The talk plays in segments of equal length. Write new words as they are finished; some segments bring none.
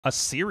A Of them,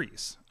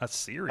 series.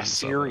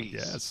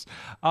 yes.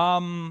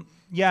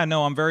 Yeah,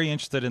 no, I'm very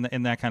interested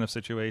in that kind of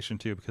situation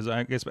too, because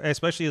I guess,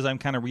 especially as I'm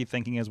kind of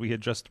rethinking as we had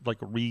just like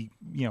really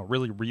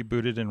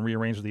rebooted and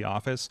rearranged the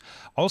office.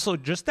 Also,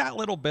 just that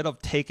little bit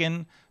of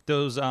taking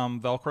those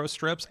Velcro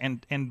strips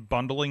and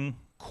bundling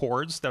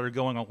cords that are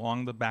going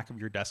along the back of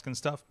your desk and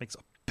stuff makes a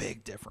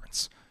big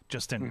difference.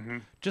 Just in Hmm.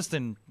 just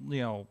in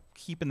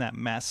keeping that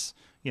mess.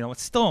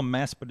 It's still a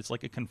mess, but it's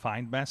like a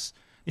confined mess.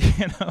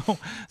 you know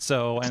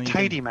so It's a and you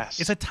can tidy it's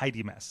mess. a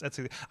tidy mess.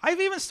 I've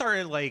even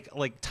started like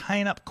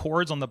tying up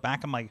cords on the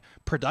back of my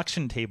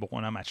production table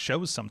when I'm at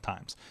shows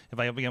sometimes. If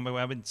I've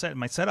been set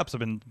my setups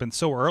have been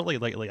so early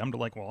lately, I'm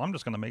like, well, I'm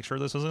just going to make sure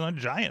this isn't a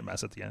giant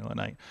mess at the end of the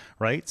night,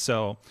 right?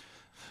 So,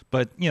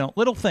 but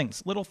little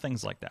things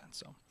like that.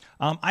 So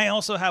I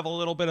also have a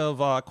little bit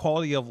of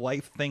quality of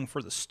life thing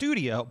for the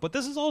studio, but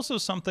this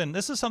is something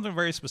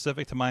very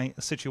specific to my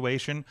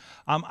situation.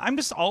 I'm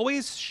just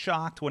always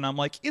shocked when I'm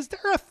like, is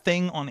there a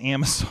thing on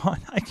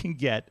Amazon I can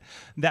get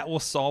that will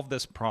solve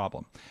this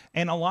problem?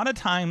 And a lot of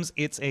times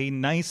it's a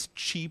nice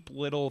cheap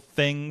little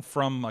thing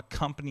from a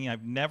company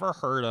I've never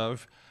heard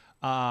of,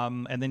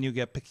 and then you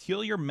get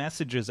peculiar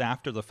messages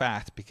after the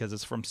fact because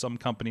it's from some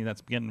company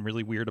that's getting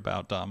really weird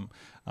about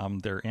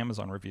their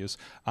Amazon reviews.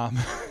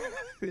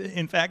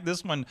 In fact,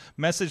 this one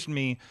messaged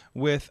me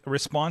with a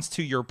response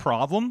to your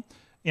problem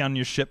on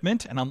your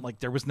shipment, and I'm like,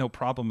 there was no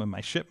problem in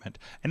my shipment.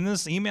 And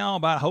this email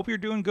about, hope you're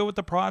doing good with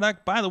the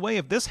product. By the way,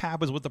 if this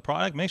happens with the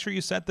product, make sure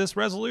you set this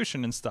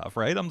resolution and stuff,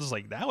 right? I'm just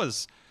like, that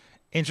was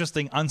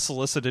interesting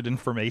unsolicited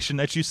information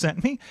that you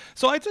sent me.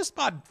 So I just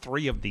bought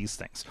 3 of these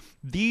things.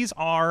 These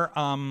are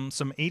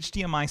some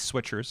HDMI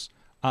switchers.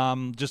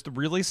 Just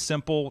really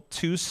simple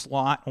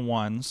 2-slot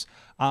ones.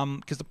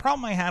 Because the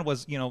problem I had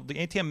was, the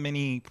ATM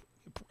Mini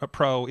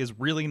Pro is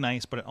really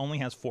nice, but it only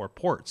has 4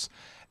 ports.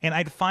 And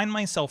I'd find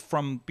myself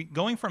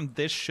going from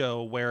this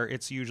show where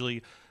it's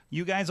usually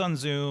you guys on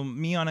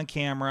Zoom, me on a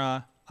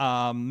camera,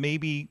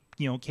 maybe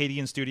Katie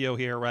in studio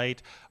here,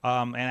 right?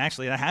 And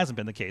actually that hasn't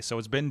been the case. So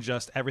it's been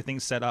just everything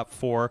set up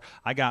for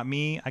I got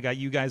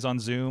you guys on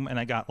Zoom, and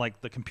I got like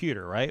the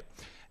computer, right?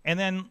 And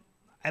then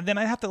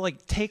I have to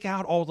like take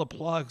out all the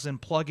plugs and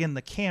plug in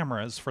the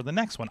cameras for the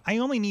next one. I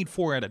only need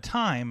 4 at a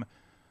time.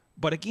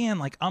 But again,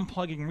 like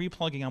unplugging,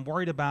 replugging, I'm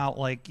worried about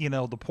like,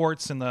 the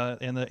ports and the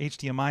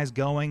HDMI's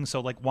going.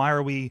 So like, why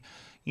are we,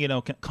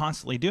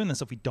 constantly doing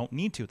this if we don't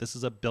need to? This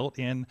is a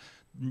built-in,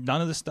 none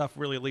of this stuff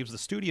really leaves the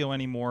studio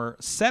anymore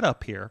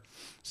setup here.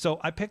 So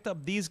I picked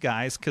up these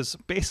guys because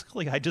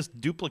basically I just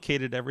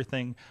duplicated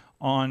everything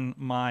on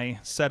my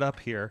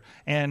setup here.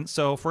 And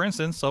so for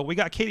instance, we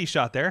got Katie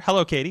shot there.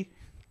 Hello, Katie.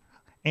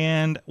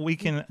 And we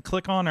can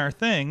click on our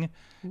thing.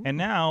 And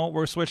now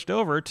we're switched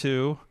over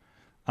to...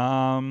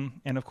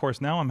 and of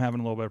course now I'm having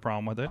a little bit of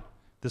problem with it.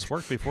 This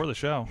worked before the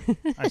show.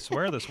 I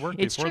swear this worked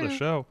It's before the true.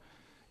 show.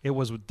 It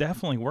was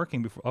definitely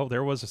working before. Oh,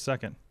 there was a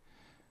second.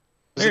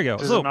 There you go.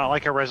 Does So it not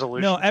like a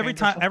resolution? no, every change or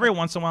time, something? every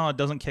once in a while, it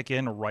doesn't kick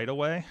in right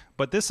away.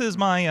 But this is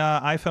my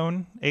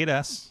iPhone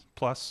 8s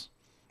Plus,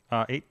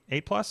 8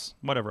 Plus,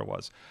 whatever it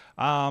was.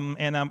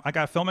 And I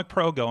got Filmic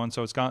Pro going,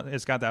 so it's got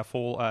that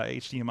full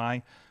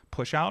HDMI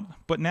push out.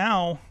 But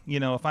now,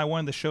 if I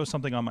wanted to show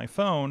something on my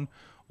phone,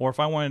 or if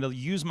I wanted to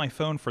use my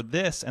phone for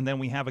this, and then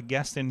we have a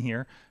guest in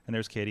here, and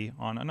there's Katie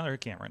on another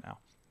camera now.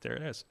 There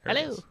it is. There it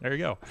Hello. is. There you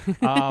go.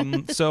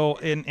 So,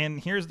 and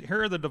here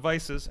are the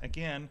devices.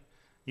 Again,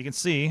 you can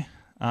see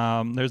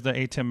there's the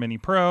ATEM Mini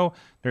Pro.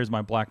 There's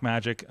my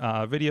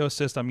Blackmagic video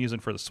assist I'm using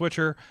for the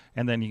switcher.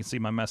 And then you can see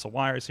my mess of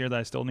wires here that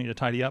I still need to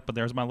tidy up. But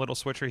there's my little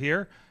switcher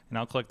here. And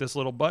I'll click this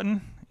little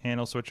button, and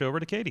it'll switch over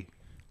to Katie.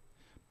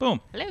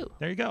 Boom. Hello.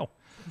 There you go.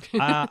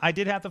 I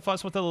did have to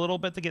fuss with it a little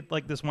bit to get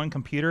like this one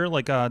computer,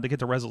 like to get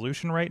the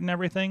resolution right and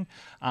everything.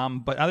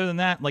 But other than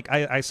that, like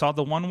I saw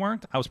the one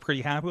worked. I was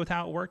pretty happy with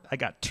how it worked. I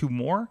got 2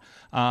 more.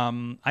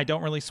 I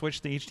don't really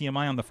switch the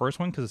HDMI on the first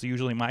one because it's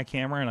usually my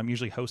camera, and I'm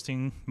usually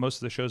hosting most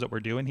of the shows that we're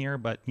doing here.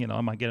 But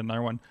I might get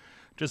another one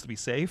just to be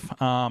safe.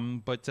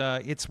 But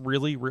it's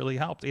really, really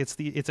helped. It's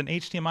an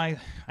HDMI.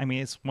 I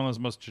mean, it's one of those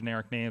most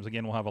generic names.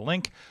 Again, we'll have a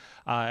link.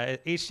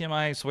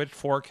 HDMI Switch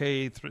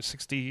 4K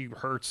 60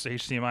 hertz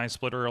HDMI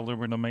Splitter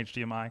aluminum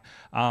HDMI.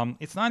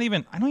 It's not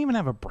even. I don't even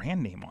have a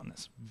brand name on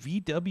this.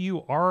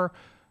 VWR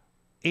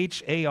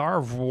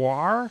HAR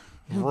VAR.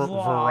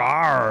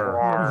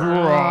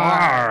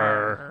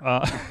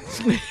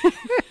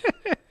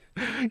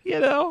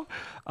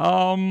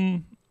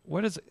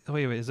 What is it?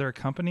 Wait, is there a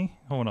company?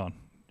 Hold on.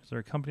 Is there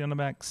a company on the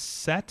back?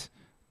 Set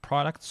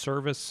Product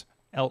Service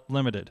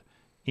Limited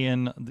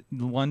in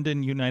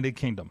London, United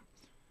Kingdom.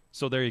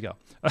 So there you go.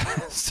 It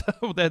was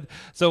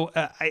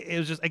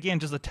just a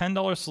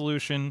 $10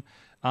 solution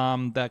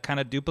that kind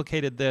of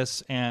duplicated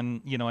this,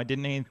 and I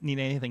didn't need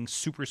anything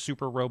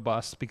super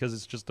robust because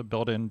it's just a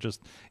built-in,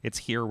 it's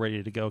here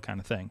ready to go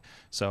kind of thing.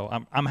 So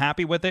I'm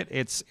happy with it.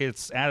 It's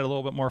added a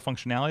little bit more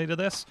functionality to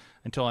this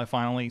until I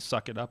finally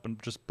suck it up and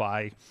just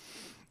buy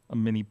a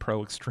Mini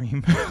Pro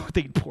Extreme with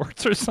 8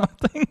 ports or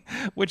something,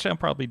 which I'll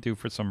probably do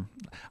for some.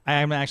 I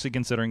am actually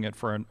considering it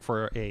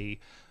for a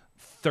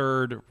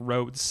third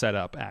Rode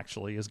setup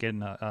actually is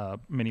getting a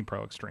Mini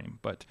Pro Extreme,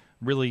 but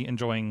really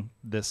enjoying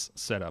this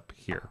setup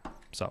here.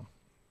 So,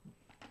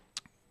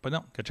 but no,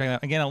 go check it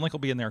out. Again, a link will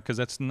be in there because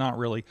that's not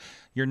really,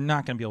 you're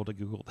not going to be able to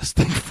Google this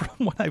thing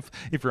from what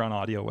if you're on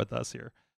audio with us here.